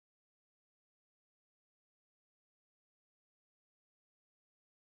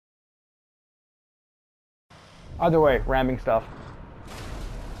Either way, ramming stuff.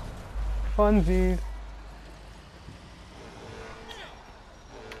 Funsies.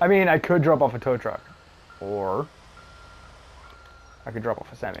 I mean, I could drop off a tow truck. Or I could drop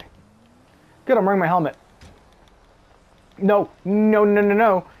off a semi. Good, I'm wearing my helmet. No, no, no, no,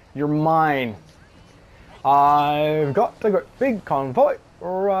 no. You're mine. I've got a great big convoy.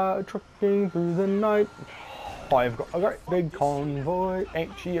 Trucking through the night. I've got a great big convoy.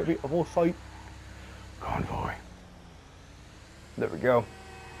 Ain't she a beautiful sight? Convoy. There we go.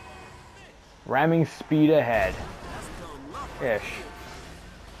 Ramming speed ahead. Ish.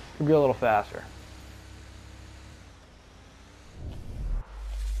 Could be a little faster.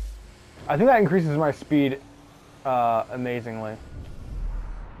 I think that increases my speed amazingly.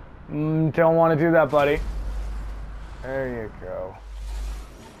 Don't want to do that, buddy. There you go.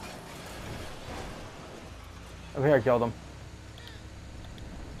 I think I killed him.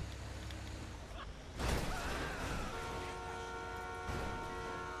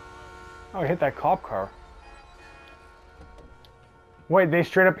 Oh, I hit that cop car. Wait, they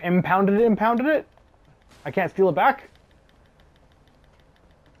straight up impounded it? I can't steal it back?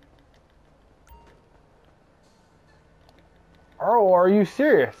 Oh, are you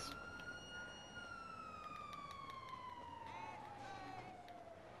serious?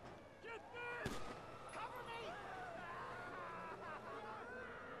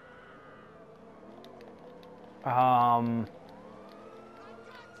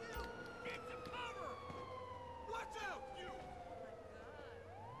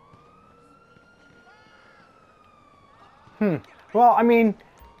 Well, I mean,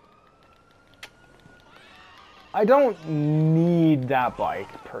 I don't need that bike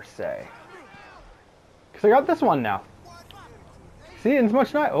per se, because I got this one now. See, it's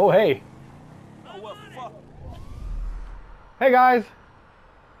much nicer. Oh, hey. Hey, guys.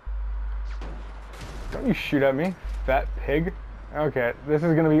 Don't you shoot at me, fat pig. Okay, this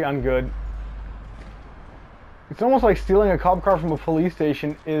is gonna be ungood. It's almost like stealing a cop car from a police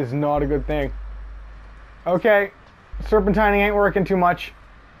station is not a good thing. Okay, serpentining ain't working too much.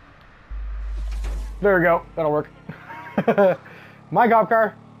 There we go, that'll work. My cop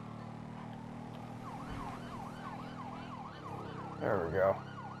car. There we go.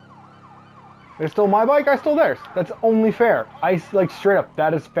 They stole my bike, I stole theirs. That's only fair. Like, straight up,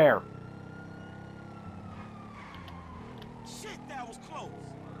 that is fair. Shit, that was close.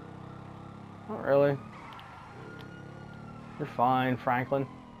 Not really. You're fine, Franklin.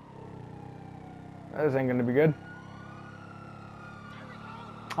 This ain't gonna be good.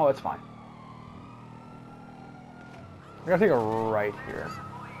 Oh, it's fine. I gotta take a right here.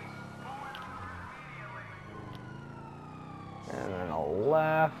 And then a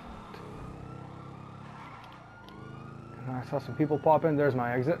left. And I saw some people pop in. There's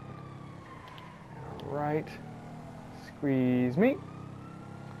my exit. And a right. Squeeze me.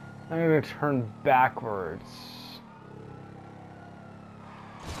 I'm gonna turn backwards.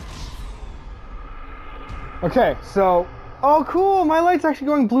 Okay, so... Oh, cool! My light's actually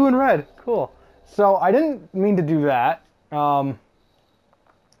going blue and red. Cool. So, I didn't mean to do that.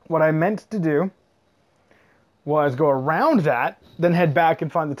 What I meant to do was go around that, then head back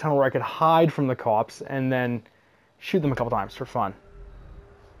and find the tunnel where I could hide from the cops, and then shoot them a couple times for fun.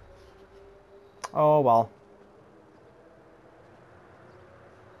 Oh, well.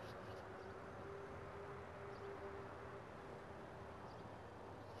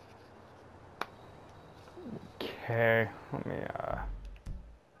 Okay, let me,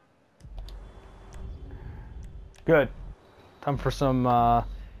 Good. Time for some,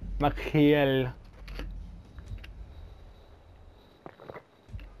 mackerel.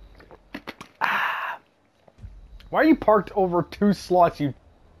 Ah. Why are you parked over 2 slots, you...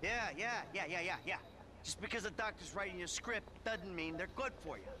 Yeah. Just because the doctor's writing you a script doesn't mean they're good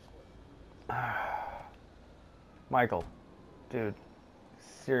for you. Michael, dude,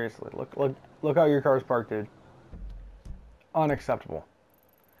 seriously, look how your car's parked, dude. Unacceptable.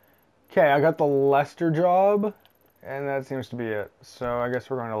 Okay, I got the Leicester job, and that seems to be it. So I guess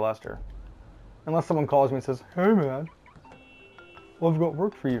we're going to Leicester. Unless someone calls me and says, "Hey man, well, I've got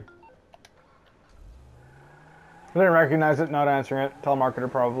work for you." I didn't recognize it, not answering it. Telemarketer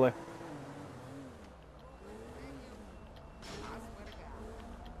probably.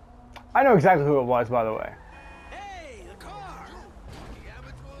 I know exactly who it was, by the way. Hey, the car!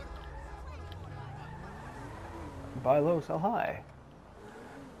 Buy low, sell high.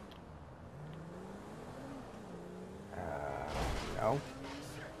 No.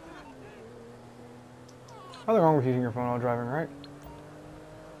 Nothing wrong with using your phone while driving, right?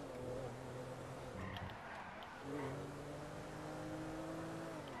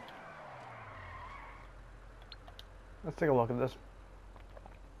 Let's take a look at this.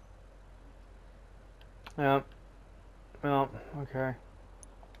 Yeah. Well, okay.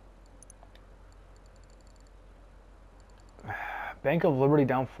 Bank of Liberty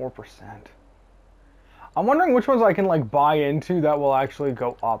down 4%. I'm wondering which ones I can like buy into that will actually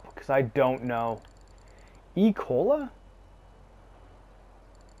go up, because I don't know. E-Cola?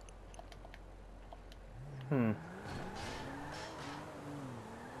 Oh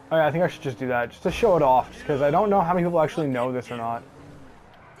yeah, I think I should just do that, just to show it off, just because I don't know how many people actually know this or not.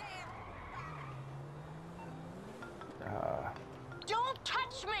 Don't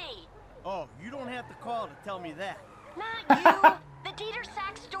touch me! Oh, you don't have to call to tell me that. Not you! The Dieter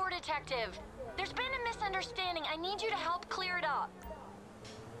Sack store detective. There's been a misunderstanding. I need you to help clear it up.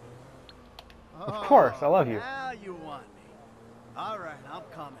 Of course, I love you. Now you want me. All right, I'm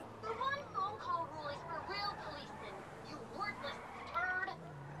coming. The one phone call rule is for real policemen, you worthless turd.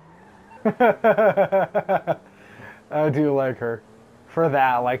 I do like her. For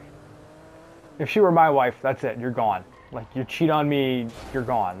that, like, if she were my wife, that's it, you're gone. Like, you cheat on me, you're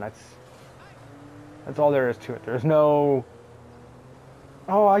gone. That's all there is to it. There's no,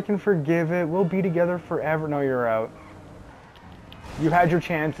 oh, I can forgive it, we'll be together forever. No, you're out. You had your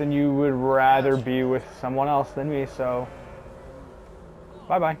chance and you would rather be with someone else than me, so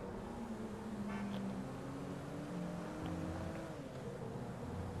bye-bye.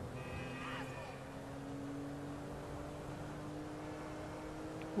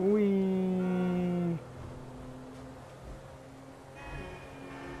 Whee.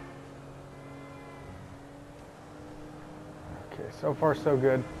 Okay, so far so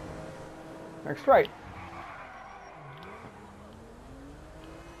good. Next right.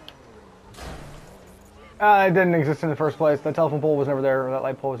 It didn't exist in the first place. That telephone pole was never there, or that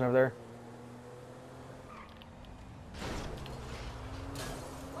light pole was never there.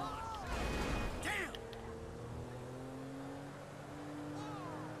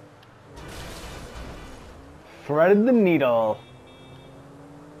 Threaded the needle.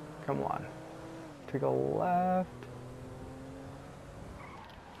 Come on. Take a left.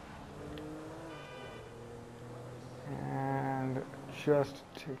 And just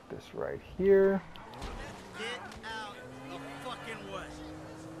take this right here. Get out the fucking way.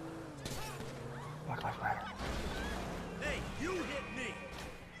 Black Lives Matter. Hey, you hit me.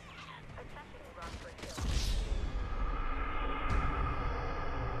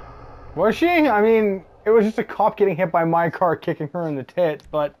 Was she? I mean, it was just a cop getting hit by my car kicking her in the tit,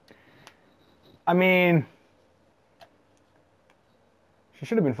 but I mean, she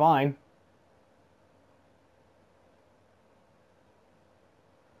should have been fine.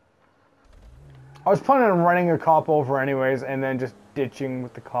 I was planning on running a cop over anyways and then just ditching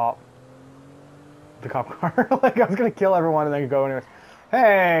with the cop. The cop car. Like, I was gonna kill everyone and then go anyways.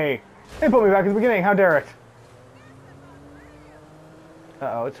 Hey! They put me back at the beginning, how dare it?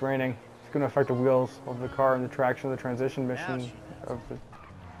 Uh-oh, it's raining. It's gonna affect the wheels of the car and the traction of the transition mission of the...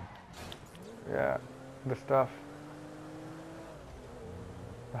 Yeah, the stuff.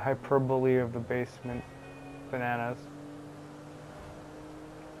 The hyperbole of the basement bananas.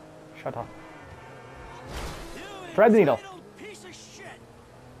 Shut up. Thread the needle. Piece of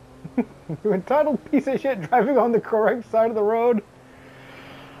shit. You entitled piece of shit driving on the correct side of the road.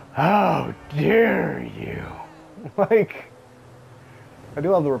 How dare you? Like, I do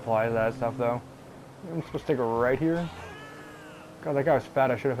love the reply to that stuff though. I'm supposed to take a right here. God, that guy was fat.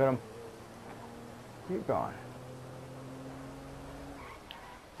 I should have hit him. Keep going.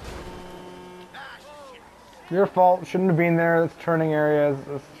 Your fault. Shouldn't have been there. That's turning areas.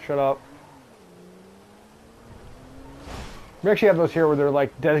 Let's shut up. We actually have those here where they're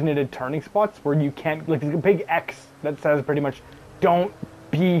like designated turning spots where you can't, like there's a big X that says pretty much don't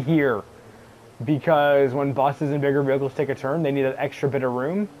be here. Because when buses and bigger vehicles take a turn, they need an extra bit of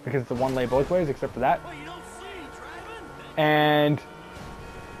room because it's a one lane both ways except for that. And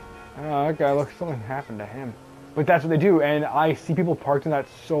that guy looks, something happened to him. But that's what they do, and I see people parked in that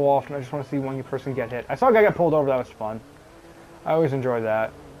so often. I just want to see one person get hit. I saw a guy get pulled over. That was fun. I always enjoy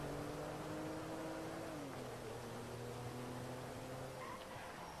that.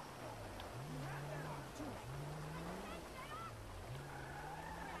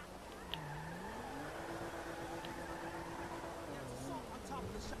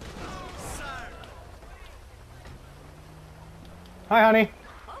 Hi, honey.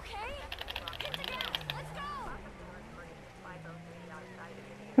 Okay. Hit the gas. Let's go.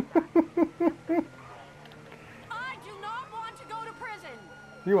 I do not want to go to prison.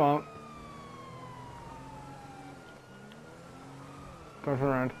 You won't. Don't turn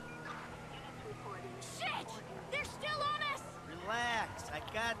around. Shit! They're still on us. Relax, I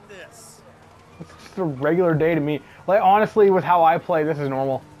got this. It's just a regular day to me. Like, honestly, with how I play, this is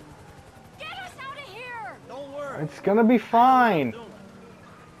normal. Get us out of here! Don't worry. It's gonna be fine.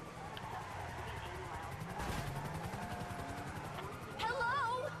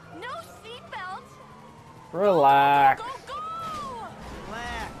 Hello? No seatbelt? Relax. Go, go, go!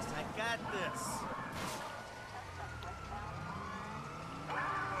 Relax, I got this.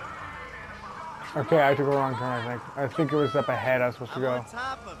 Okay, I took a wrong turn, I think. I think it was up ahead I was supposed to I'm go. on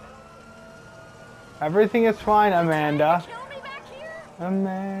top of it. Everything is fine, Amanda. Kill me back here?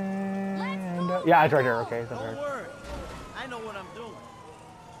 Amanda. Yeah, it's right here. Okay, it's up Don't here. worry. I know what I'm doing.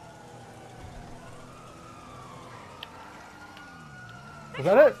 Is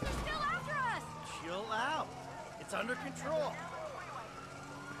that it? They're still after us! Chill out. It's under control.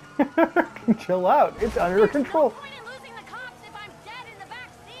 Chill out. It's under There's control. no point in losing the cops if I'm dead in the back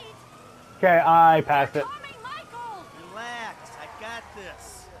seat. Okay, I passed it. Tommy Michael! Relax, I got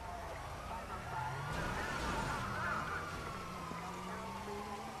this.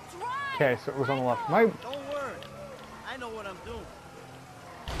 Drive! Okay, so it was on the left. My, Don't worry. I know what I'm doing.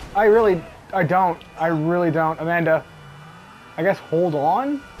 I really don't. Amanda, I guess hold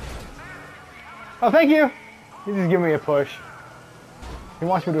on? Oh, thank you. He's just giving me a push. He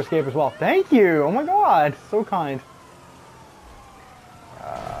wants me to escape as well. Thank you. Oh my god, so kind.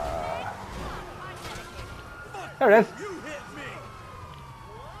 There it is. You hit me.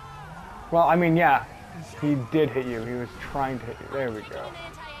 Well, I mean, yeah, he did hit you. He was trying to hit you. There we go. An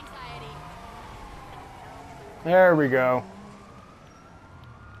anti-anxiety. There we go.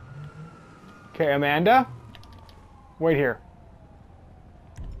 Okay, Amanda, wait here.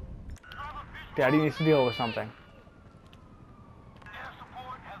 Daddy needs to deal with something.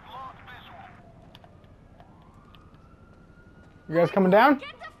 You guys coming down? Get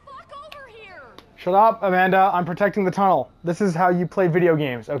the fuck over here! Shut up, Amanda. I'm protecting the tunnel. This is how you play video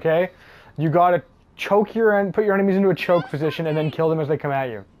games, okay? You gotta choke put your enemies into a choke position and then kill them as they come at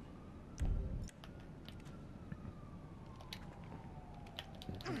you.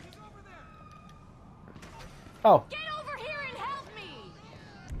 Oh, Get over here and help me!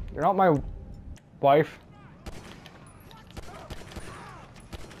 you're not my wife.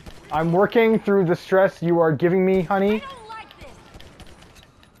 I'm working through the stress you are giving me, I honey. don't like this!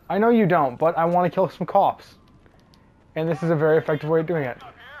 I know you don't, but I want to kill some cops. And this is a very effective way of doing it.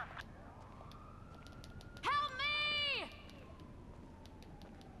 Help me!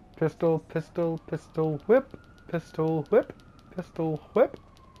 Pistol, pistol, pistol, whip. Pistol, whip. Pistol, whip.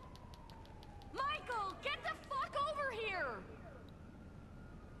 Michael, get the fuck over here!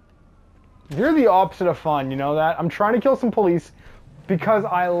 You're the opposite of fun, you know that? I'm trying to kill some police because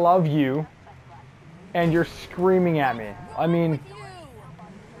I love you, and you're screaming at me. I mean, You!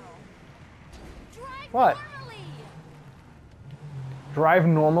 Drive What? normally! drive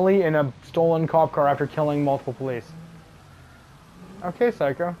normally in a stolen cop car after killing multiple police. Okay,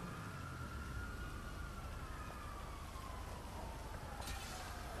 Psycho.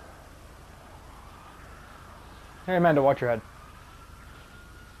 Hey, Amanda, watch your head.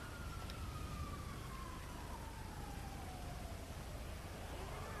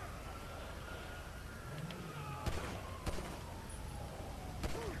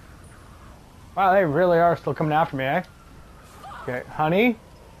 Wow, they really are still coming after me, eh? Okay, honey,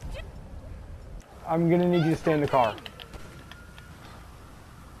 I'm gonna need you to stay in the car.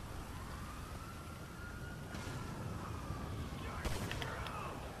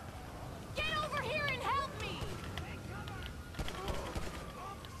 Get over here and help me!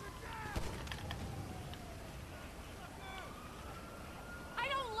 I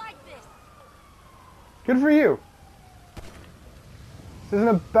don't like this! Good for you. This isn't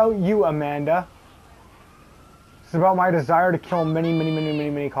about you, Amanda. This is about my desire to kill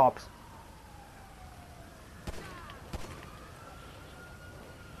many cops.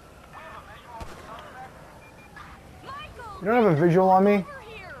 Michael! You don't have a visual on me? Over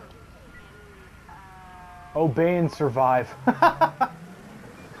here! Obey and survive.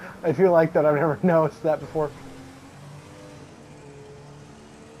 I feel like that I've never noticed that before.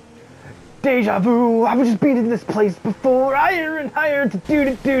 Deja vu! I've just been in this place before. Higher and higher to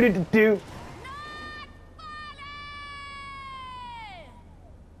do.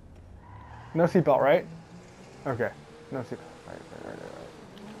 No seatbelt, right? Okay. No seatbelt. Right.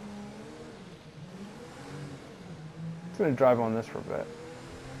 Just gonna drive on this for a bit.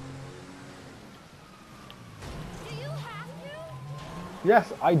 Do you have to?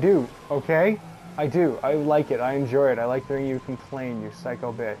 Yes, I do, okay? I do. I like it. I enjoy it. I like hearing you complain, you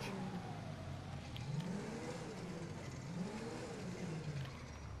psycho bitch.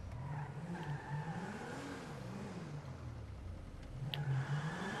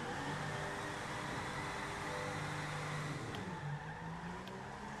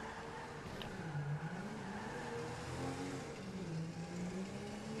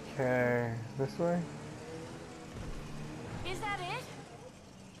 Okay, this way? Is that it?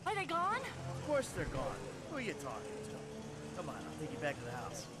 Are they gone? Of course they're gone. Who are you talking to? Come on, I'll take you back to the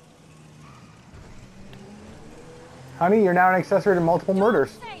house. Honey, you're now an accessory to multiple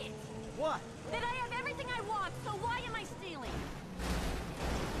murders. Say it. What? That I have everything I want, so why am I stealing?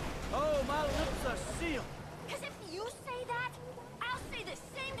 Oh, my lips are sealed. Because if you say that, I'll say the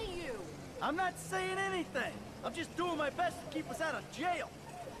same to you. I'm not saying anything. I'm just doing my best to keep us out of jail.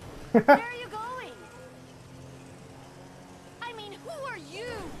 Where are you going? I mean, who are you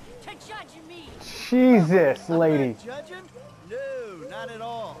to judge me? Jesus, I'm lady. not judging? No, not at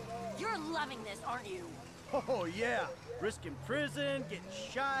all. You're loving this, aren't you? Oh, yeah. Risking prison, getting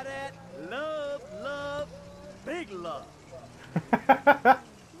shot at. Love, love, big love. Can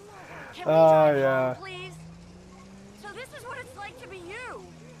we drive yeah. home, please? So this is what it's like to be you.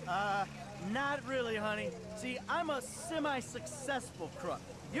 Not really, honey. See, I'm a semi-successful crook.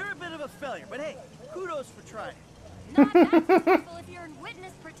 You're a bit of a failure, but hey, kudos for trying. Not that successful if you're in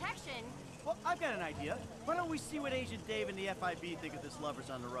witness protection. Well, I've got an idea. Why don't we see what Agent Dave and the FIB think of this lovers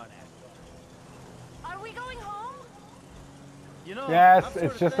on the run act? Are we going home? You know, Yes, I'm sort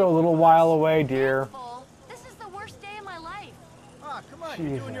it's of just a thankful little for while this. away, dear. Thankful. This is the worst day of my life. Ah, come on,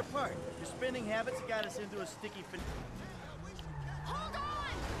 you're doing your Jesus. part. Your spending habits got us into a sticky Hold on!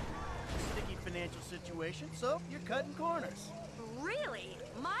 financial situation, so you're cutting corners. Really?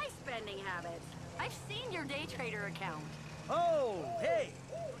 My spending habits? I've seen your day trader account. Oh, hey,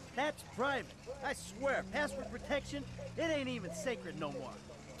 that's private. I swear, password protection, it ain't even sacred no more.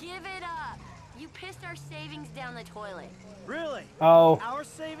 Give it up. You pissed our savings down the toilet. Really? Oh. Our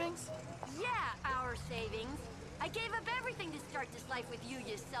savings? Yeah, our savings. I gave up everything to start this life with you,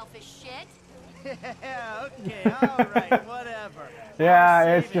 you selfish shit. Yeah, okay, alright, whatever. Yeah,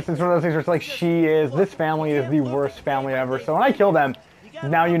 Our it's savings. one of those things where it's like, she is, this family is the worst family ever, so when I kill them,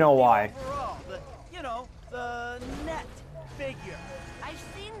 now you know why. Overall, the net figure. I've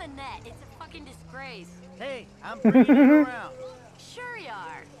seen the net. It's a fucking disgrace. Hey, I'm bringing it around. Sure you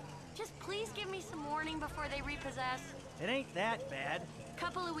are. Just please give me some warning before they repossess. It ain't that bad.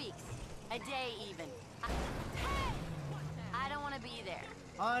 Couple of weeks. A day even. I don't want to be there.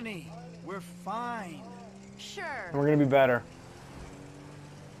 Honey, we're fine. Sure. We're gonna be better.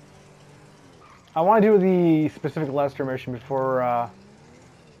 I want to do the specific Lester mission before,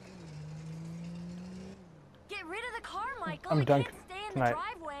 Get rid of the car, Michael. I'm It done can't stay in tonight. the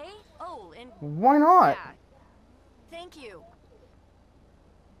driveway. Oh, and Why not? yeah. Thank you.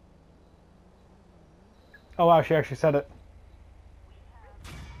 Oh wow, she actually said it.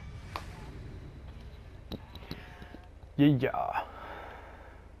 Yeah.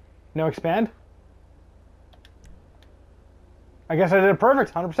 No expand? I guess I did it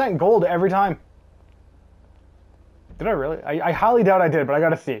perfect. 100% gold every time. Did I really? I highly doubt I did, but I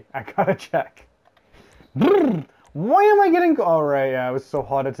gotta see. I gotta check. Why am I getting... Alright, yeah, it was so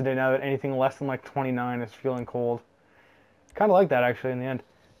hot today now that anything less than like 29 is feeling cold. Kind of like that, actually, in the end.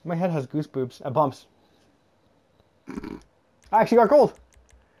 My head has goose boobs. Bumps. I actually got gold.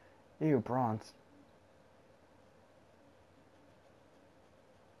 Ew, bronze.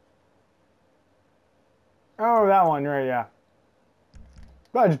 Oh, that one, right? Yeah.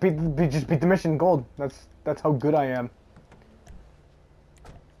 Well, I just beat the mission gold. That's how good I am.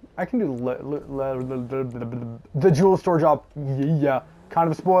 I can do the jewel store job. Yeah, kind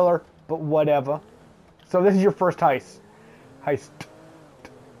of a spoiler, but whatever. So this is your first heist.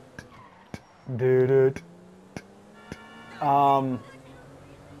 Dude.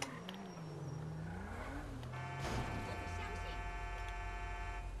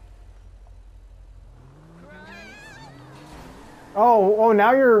 Oh,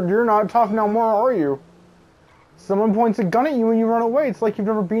 now you're not tough no more, are you? Someone points a gun at you and you run away. It's like you've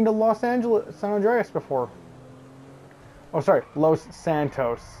never been to San Andreas before. Oh, sorry, Los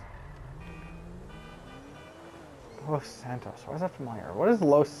Santos. Los Santos. Why is that familiar? What does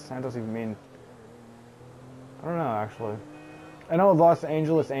Los Santos even mean? I don't know, actually. I know Los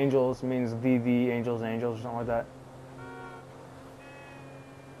Angeles Angels means the Angels or something like that.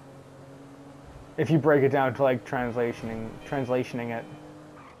 If you break it down to like translationing it.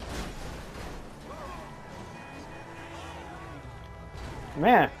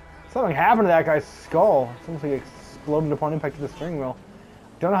 Man, something happened to that guy's skull. It's almost like it exploded upon impact to the steering wheel.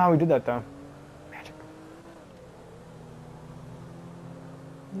 Don't know how he did that though. Magic.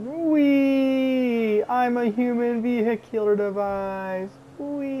 Wee! I'm a human vehicular device.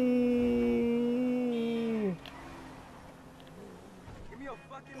 Wee! Give me your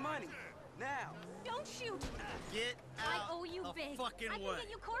fucking money. Now. Don't shoot. Get I out owe you the big. fucking I can way. get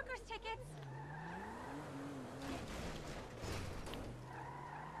you Corker's tickets.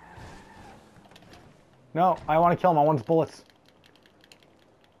 No, I want to kill him. I want his bullets.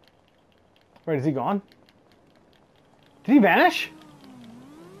 Wait, is he gone? Did he vanish?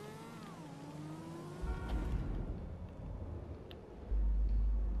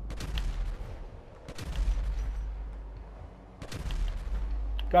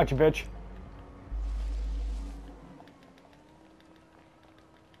 Gotcha, bitch.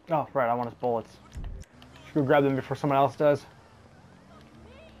 Oh, right, I want his bullets. Should go grab them before someone else does.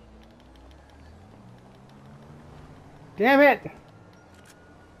 Damn it!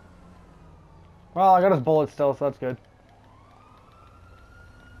 Well, I got his bullets still, so that's good.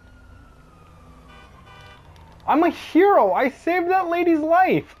 I'm a hero! I saved that lady's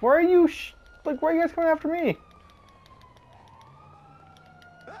life! Why are you why are you guys coming after me?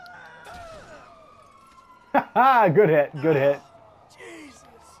 Haha, good hit, good hit. Jesus.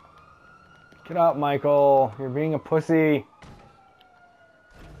 Get out, Michael. You're being a pussy.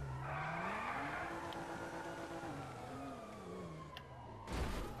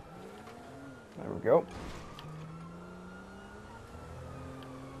 There we go.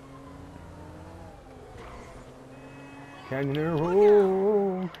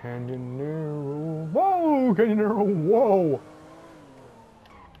 Canyonero, Canyonero, whoa, Canyonero, whoa.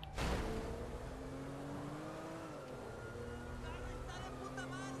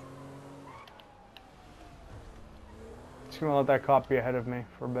 Just gonna let that cop be ahead of me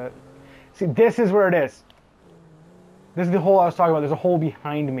for a bit. See, this is where it is. This is the hole I was talking about. There's a hole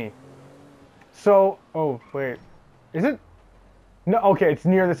behind me. So, oh, wait. Is it? No, okay, it's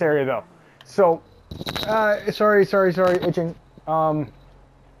near this area, though. So, sorry, itching. So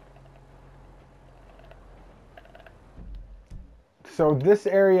this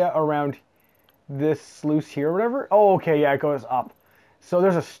area around this sluice here or whatever. Oh, okay, yeah, it goes up. So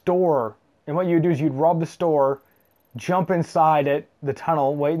there's a store, and what you do is you'd rob the store, jump inside it, the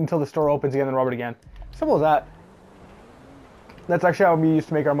tunnel, wait until the store opens again, then rob it again. Simple as that. That's actually how we used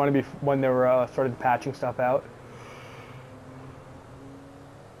to make our money when they were started patching stuff out.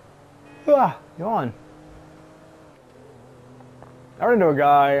 Ah, yawn. I ran into a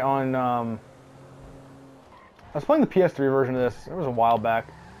guy on, I was playing the PS3 version of this, it was a while back,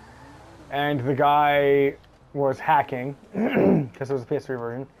 and the guy was hacking, because it was a PS3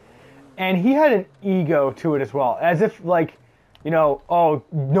 version, and he had an ego to it as well, as if, like, you know, oh,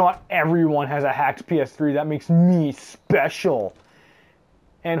 not everyone has a hacked PS3, that makes me special.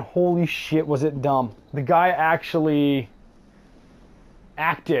 And holy shit, was it dumb. The guy actually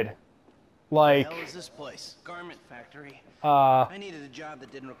acted like... What the hell is this place? Garment factory. I I needed a job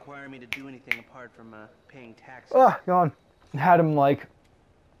that didn't require me to do anything apart from paying taxes. Yawn. Had him like...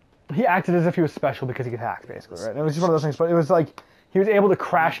 He acted as if he was special because he could hack, basically, right? It was just one of those things, but it was like... He was able to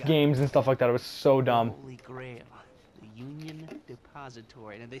crash games and stuff like that. It was so dumb. Holy Grail. The Union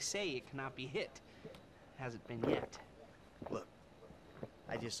Depository. Now, they say it cannot be hit. Hasn't been yet. Look,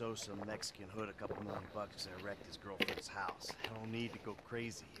 I just owe some Mexican hood a couple $1 million because I wrecked his girlfriend's house. I don't need to go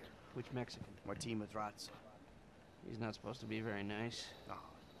crazy here. Which Mexican? Martin Madrazo. He's not supposed to be very nice. Oh,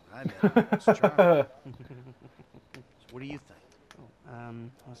 I met him. It's charming. So what do you think? Oh,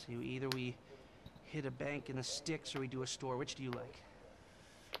 let's see. Either we hit a bank in the sticks or we do a store. Which do you like?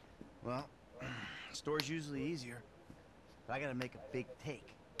 Well, store's usually easier. But I gotta make a big take.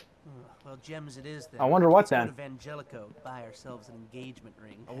 Well, gems it is then. I wonder what Let's then. go to Vangelico, buy ourselves an engagement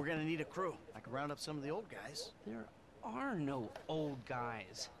ring. Oh, we're gonna need a crew. I can round up some of the old guys. There are no old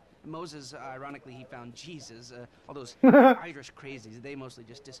guys. Moses, ironically, he found Jesus. All those Irish crazies, they mostly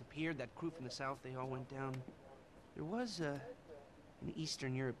just disappeared. That crew from the south, they all went down. There was an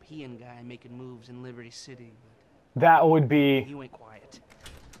Eastern European guy making moves in Liberty City, but That would be he went quiet.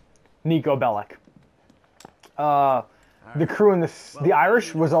 Nico Bellic. The crew in the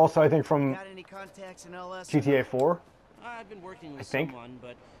Irish was also, I think, from Got any contacts in LS? GTA 4. I've been working with think. someone,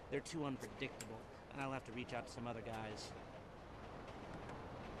 but they're too unpredictable. I'll have to reach out to some other guys.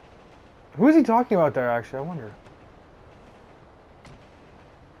 Who is he talking about there, actually? I wonder.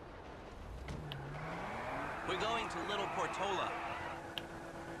 We're going to Little Portola.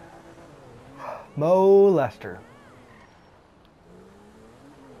 Mo Lester.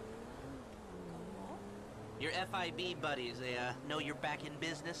 Your FIB buddies, they know you're back in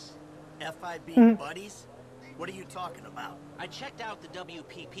business? FIB buddies? What are you talking about? I checked out the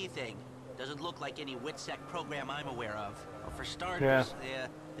WPP thing. Doesn't look like any WITSEC program I'm aware of. Well, for starters,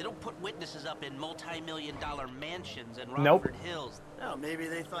 they don't put witnesses up in multi-million-dollar mansions in Nope. Rockford Hills. Oh, maybe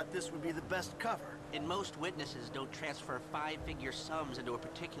they thought this would be the best cover. And most witnesses don't transfer five-figure sums into a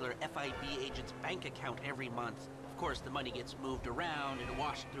particular FIB agent's bank account every month. Of course, the money gets moved around and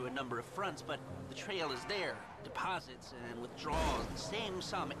washed through a number of fronts, but the trail is there. Deposits and withdrawals, the same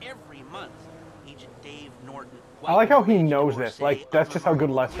sum every month. Agent Dave Norton. I like how he Wagner knows Store this. say Like, that's just how good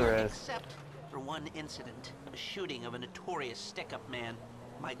unremarkable Lester career, is. Except for one incident, a shooting of a notorious stick-up man,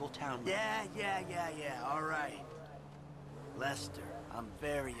 Michael Townley. Yeah, all right. Lester, I'm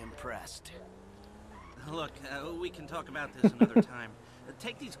very impressed. Look, we can talk about this another time.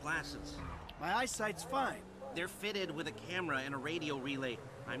 Take these glasses. My eyesight's fine. They're fitted with a camera and a radio relay.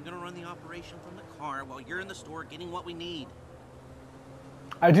 I'm gonna run the operation from the car while you're in the store getting what we need.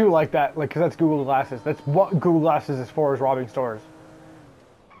 I do like that, like, because that's Google Glasses. That's what Google Glasses is for, is robbing stores.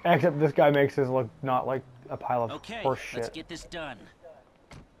 Except this guy makes his look not like a pile of Okay, horse let's shit. get this done.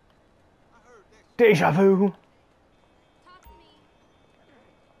 Deja vu! Talk to me.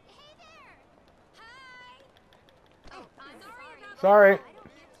 Hey there. Hi. Oh, I'm sorry. Sorry. I don't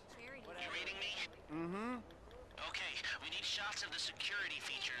give charity. You reading me? Mm-hmm. Okay, we need shots of the security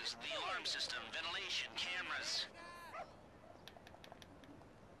features, the alarm system, ventilation, cameras.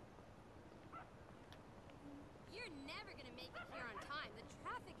 You're never gonna make it here on time. The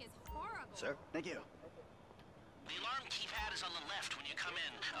traffic is horrible. Sir, thank you. The alarm keypad is on the left when you come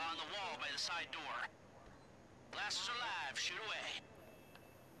in, on the wall by the side door. Glasses are live, shoot away.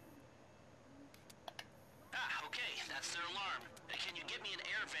 Ah, okay, that's their alarm. Can you get me an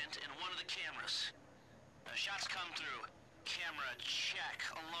air vent in one of the cameras? Shots come through. Camera, check.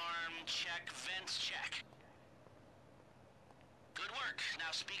 Alarm, check. Vents, check. Good work.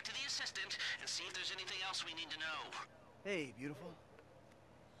 Now speak to the assistant and see if there's anything else we need to know. Hey, beautiful.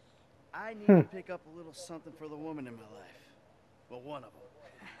 I need to pick up a little something for the woman in my life. Well, one of them.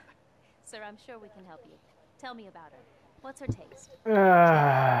 Sir, I'm sure we can help you. Tell me about her. What's her taste?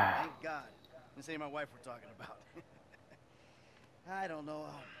 Thank God. This ain't my wife we're talking about. I don't know.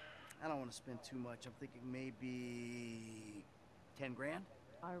 I don't want to spend too much. I'm thinking maybe 10 grand.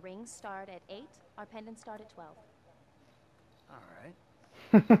 Our rings start at 8. Our pendants start at 12. All right.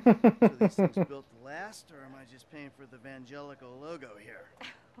 So these things built to last, or am I just paying for the Evangelical logo here?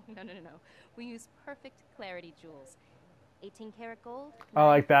 No. We use perfect clarity jewels. 18 karat gold. I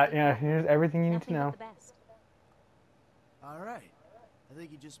like that. Yeah, here's everything you need to Nothing know. but the best. All right. I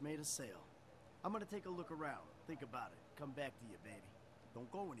think you just made a sale. I'm gonna take a look around. Think about it. Come back to you, baby.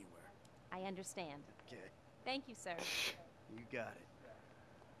 Don't go anywhere. I understand. Okay. Thank you, sir. You got it.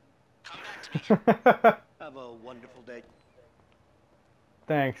 Come back to me. Have a wonderful day.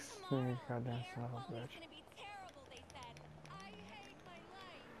 Thanks. Tomorrow, Goddamn the air son of a quality's bitch. gonna be terrible, they said. I hate my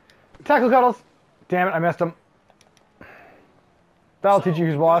life. Tackle Cuddles! Damn it, I missed him. That'll teach you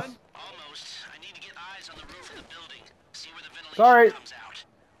who's boss. Almost. I need to get eyes on the roof of the building. See where the ventilation Sorry. comes out.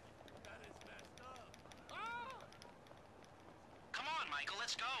 Come on, Michael,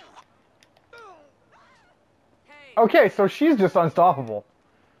 let's go. Okay, so she's just unstoppable.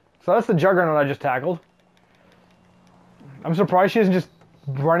 So that's the juggernaut I just tackled. I'm surprised she isn't just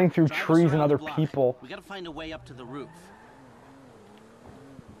running through Drive us trees and around other the block. people. We gotta find a way up to the roof.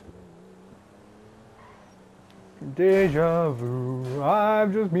 Deja vu.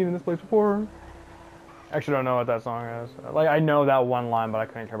 I've just been in this place before. Actually, don't know what that song is. Like, I know that one line, but I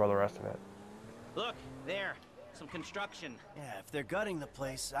couldn't care about the rest of it. Look, there. Some construction. Yeah, if they're gutting the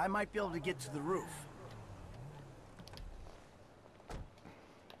place, I might be able to get to the roof.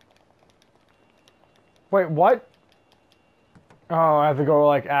 Wait, what? Oh, I have to go,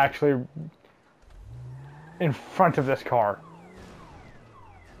 like, actually in front of this car.